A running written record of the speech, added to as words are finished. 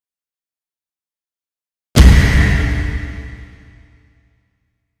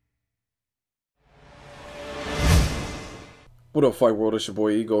What up, Fight World? It's your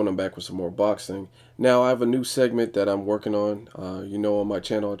boy Ego, and I'm back with some more boxing. Now, I have a new segment that I'm working on. On my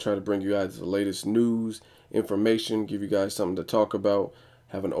channel, I try to bring you guys the latest news, information, give you guys something to talk about,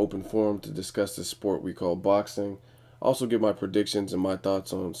 have an open forum to discuss this sport we call boxing. Also, give my predictions and my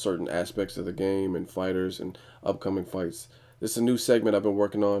thoughts on certain aspects of the game and fighters and upcoming fights. This is a new segment I've been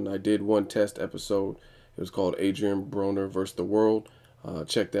working on. I did one test episode. It was called Adrian Broner versus the World.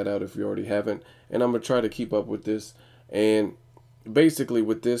 Check that out if you already haven't. And I'm going to try to keep up with this. And basically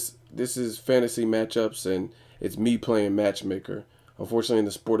with this is fantasy matchups, and it's me playing matchmaker. Unfortunately, in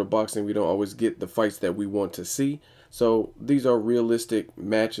the sport of boxing, we don't always get the fights that we want to see, so these are realistic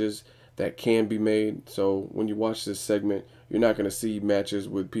matches that can be made. So when you watch this segment, you're not going to see matches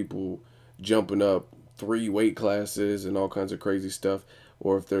with people jumping up 3 weight classes and all kinds of crazy stuff,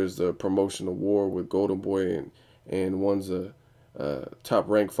 or if there's a promotional war with Golden Boy and one's a top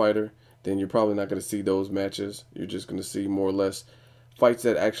ranked fighter, then you're probably not going to see those matches. You're just going to see more or less fights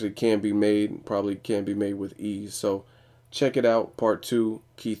that actually can be made, probably can be made with ease. So check it out, part 2,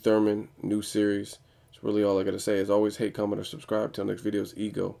 Keith Thurman, new series. It's really all I got to say. As always, hate, comment, or subscribe. Till next videos,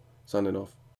 Ego, signing off.